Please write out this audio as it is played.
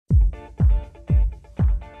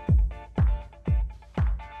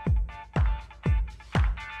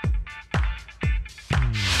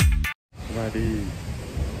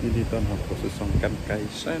ต้นหอมโคสุสองกันไก่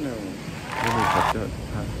เซโนวันนี้ครับจะ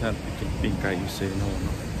พาท่านไปกินปิ้งไก่อยู่เซโนเน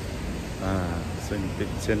าะซึ่ง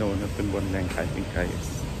เซโนเนี่ยเป็นบนแหล่งขายปิ้งไก่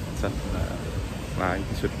สัตว์หลาย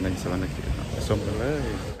ที่สุดในสวรรค์เขตเนาะไปชมกันเล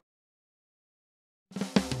ย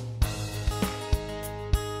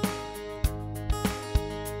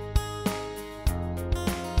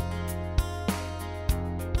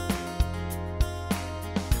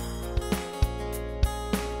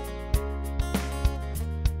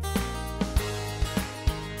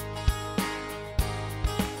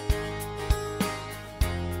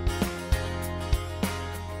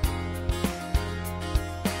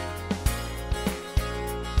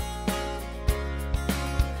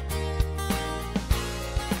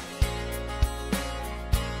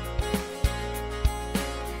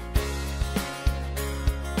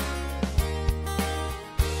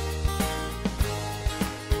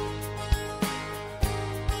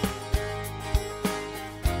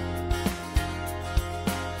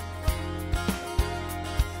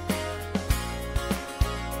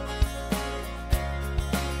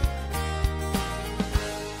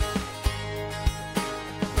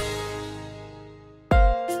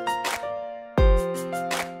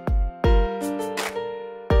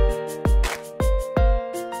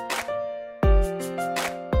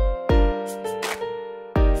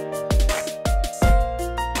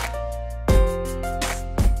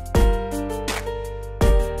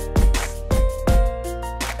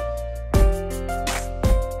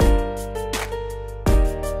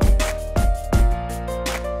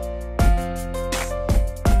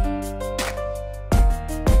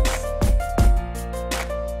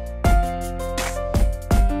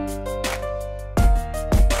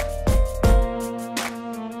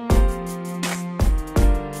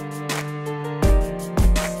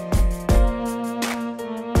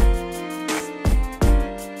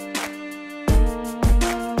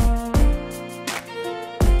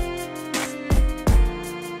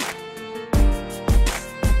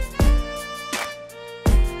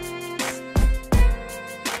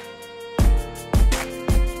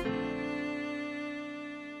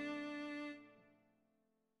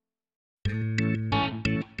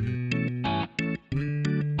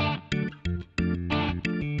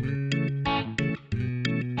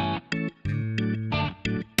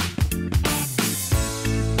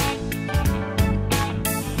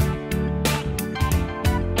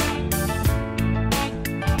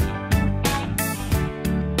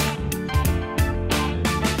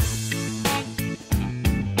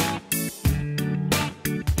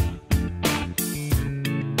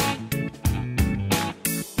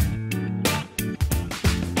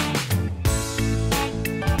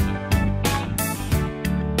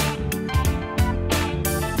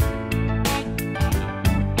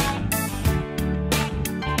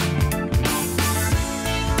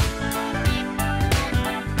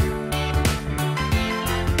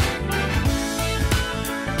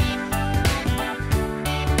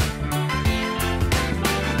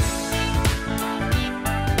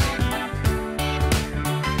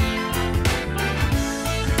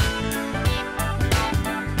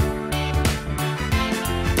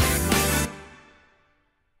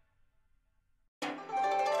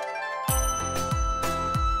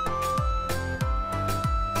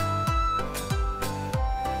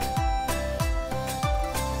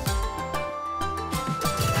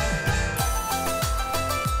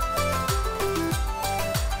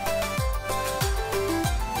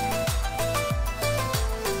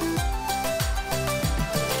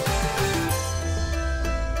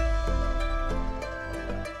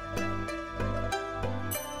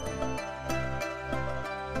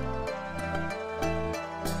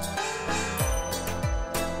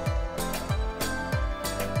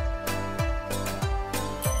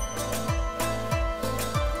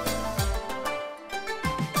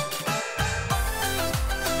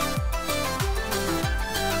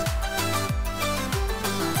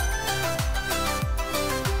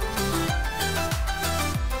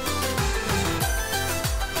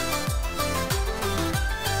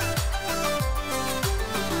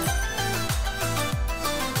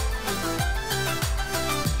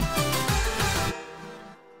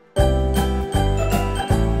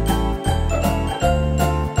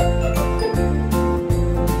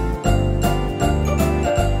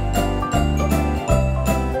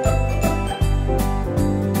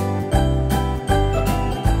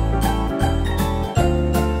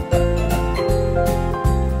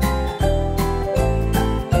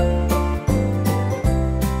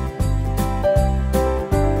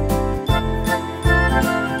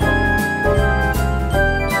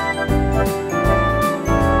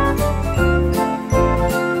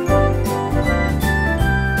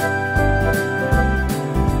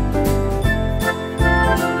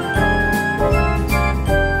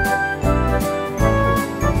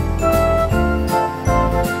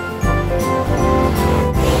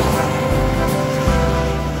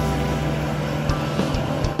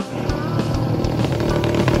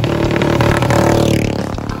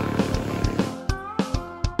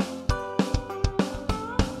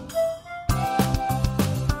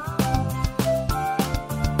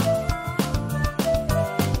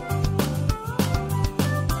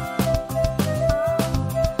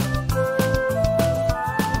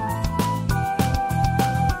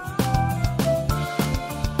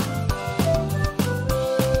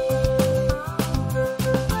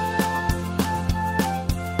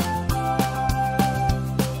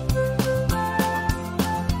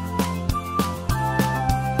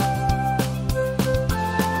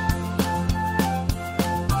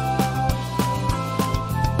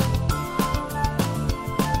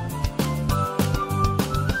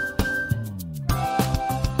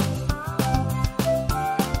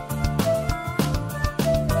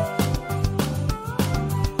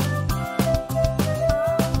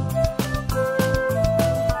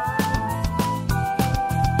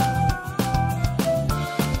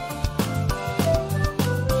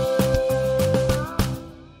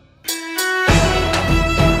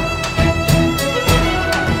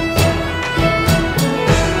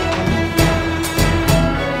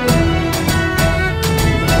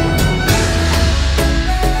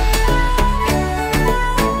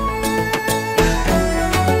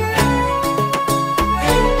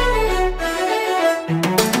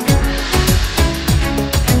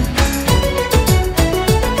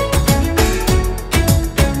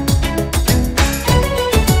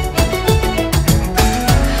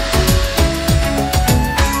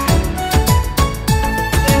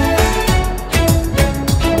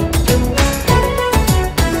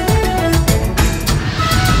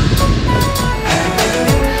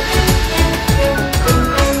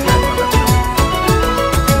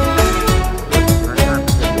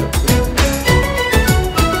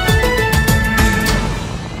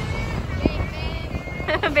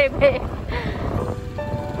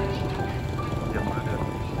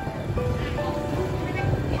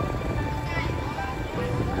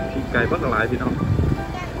ไก่บักหลายพี่น้อง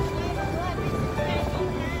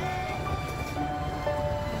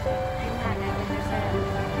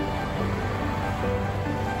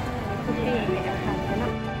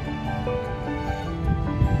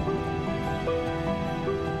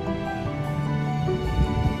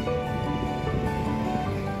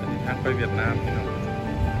ทางไปเวียดนามพี่น้อง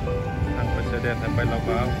ทางไปชายแดนทางไปลาว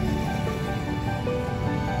อา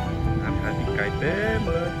หารขายไก่เต็ม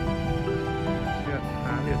เลยเลือกห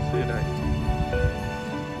าเลือกซื้อได้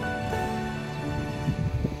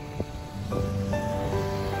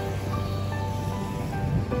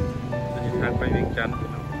ทางไปเวียงจันทร์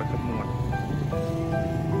ไปขมวด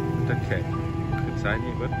ตะแขกขึ้นซ้าย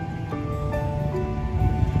นี่เบิด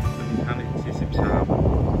ทางนี้43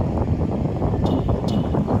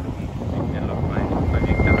เนี่ยเราไปเ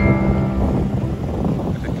วียงจันทร์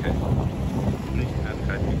ตะแขกนี่ทางข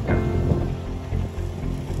ายปีกไก่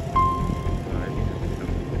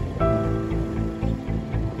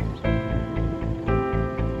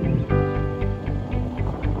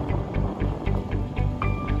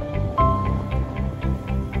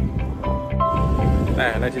แต่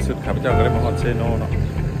ในที่สุดข้าพเจ้าก็ได้มาฮอดเซโนเนาะ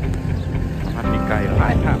มาปีกไก่หลา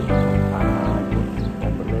ยครับนั่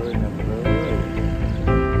นไปเลย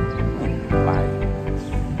ไป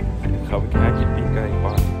เขาไปหากินปีกไก่ก่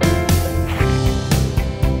อน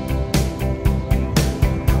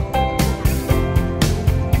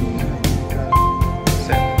แ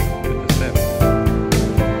ซ่บแซ่บ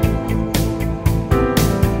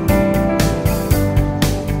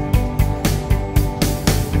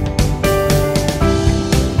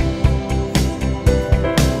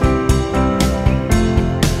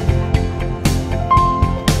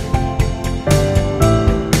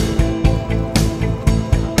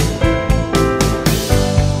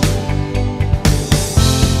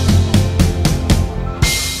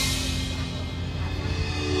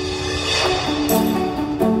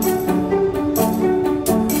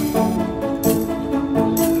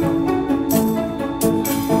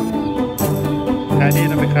ขายดี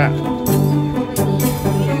นะไปค่ะ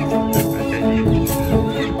ใจดี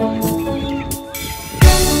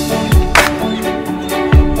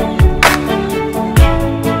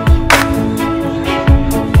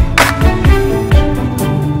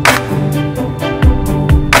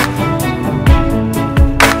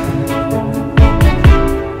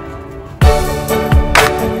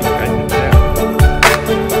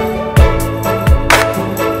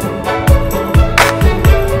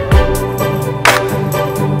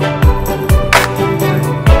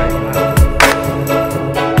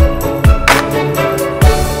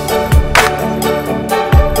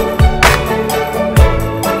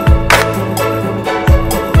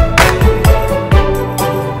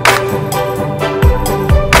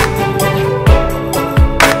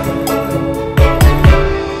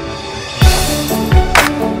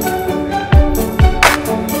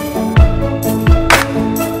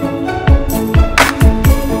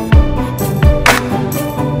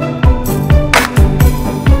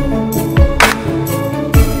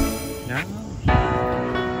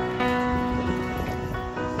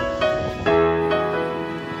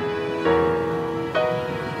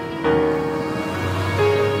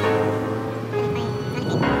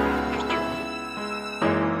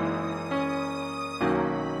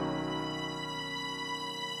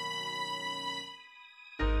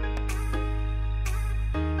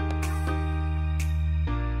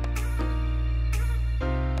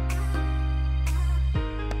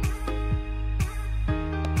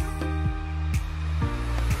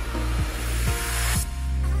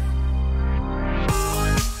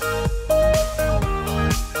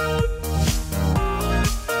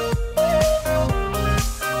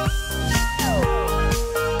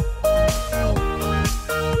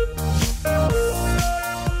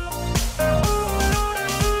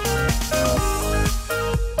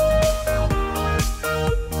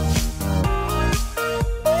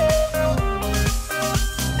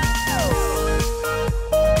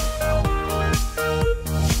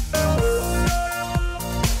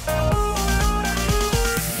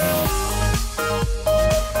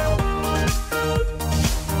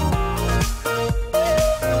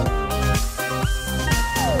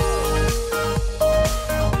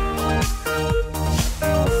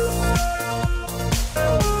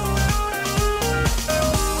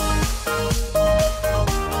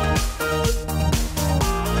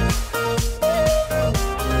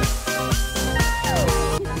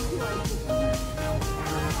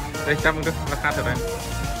ได้จำมันก็ราคาเท่าไหร่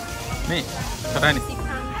นี่เท่าไหร่นี่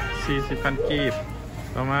40,000 กีบ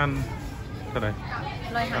ประมาณเท่าไหร่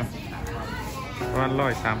ประมาณ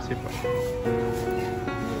130 บาท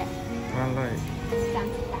ประมาณ130 บาท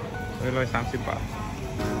 130 บาท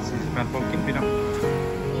40 บาทพอกินพี่น้อง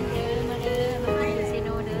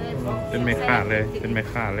เป็นแม่ค้าเลยเป็นแม่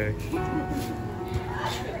ค้าเลย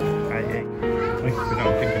ขายเองนี่พี่น้อง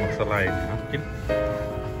กินกับสไลด์ครับกิน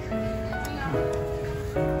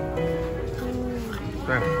แ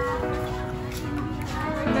ซ่บ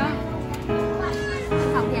เยอะ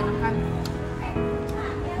สองเพียงกัน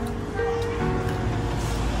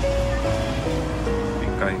ปิ้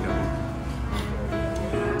งไก่ครับ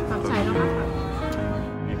ปรับใส่แล้วมั้ง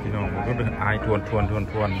นี่พี่น้องมันก็เป็นอายทวน80อ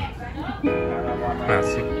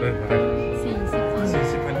ะไร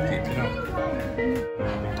40 พันกีบพี่น้อง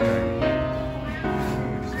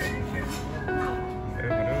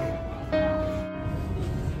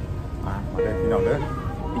มาเลยพี่น้องเด้อ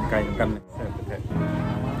ปิ้งไก่กันแซ่บแท้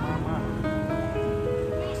มา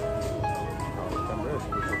กันเด้อ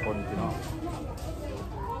ทุกคนพี่น้อง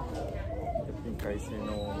จะปิ้งไก่เซโน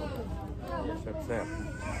แซ่บแซ่บ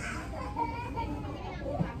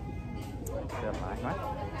หลายไหม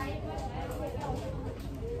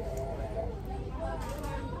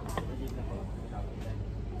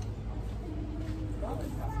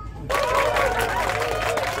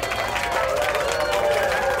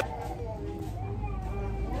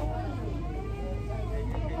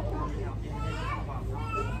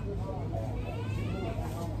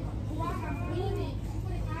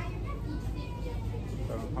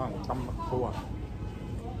ห้องตำบักทั่ว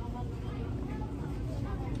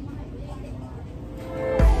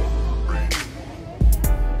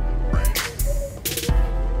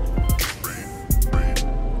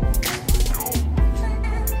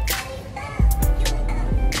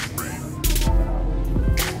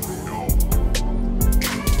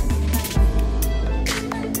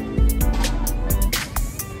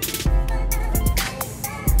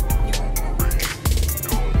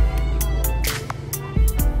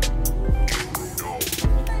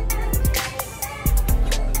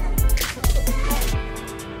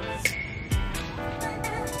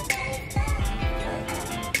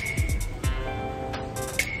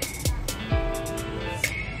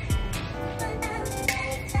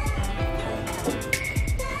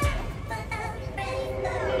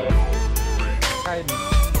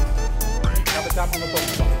ข้าพเจ้ามาส่ง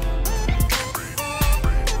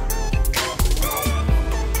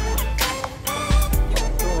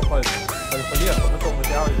ตู้คอยเรียกผมมาส่งพระ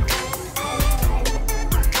เจ้าอยู่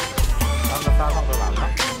ตามกระซ่าห้องตลาดนะ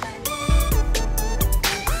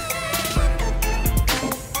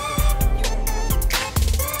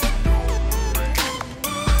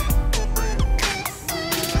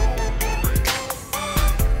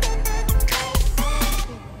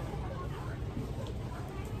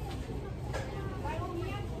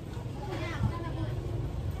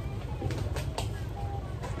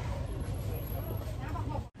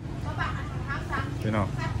พี่น้อง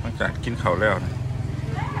หลังจากกินข้าวแล้วนะ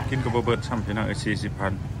กินกับเบิร์ดซ้ำพี่น้อง40 พั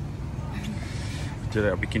นจะได้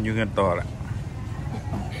เอาไปกินอยู่เงินต่อแหละ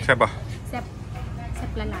ใช่ปะแซ่บ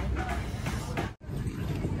หลาย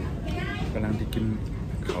กำลังที่กิน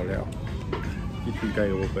ข้าวแล้วกินไก่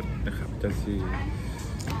กับเบิร์ดนะครับจะซี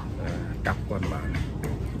กลับก่อนบ้าน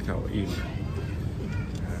กินข้าวอิ่ม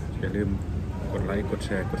อย่าลืมกดไลค์กดแช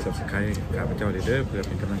ร์กด Subscribe ข้าพเจ้าเด้อเพื่อเ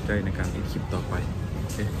ป็นกำลังใจในการทำคลิปต่อไปโอ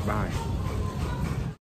เคบาย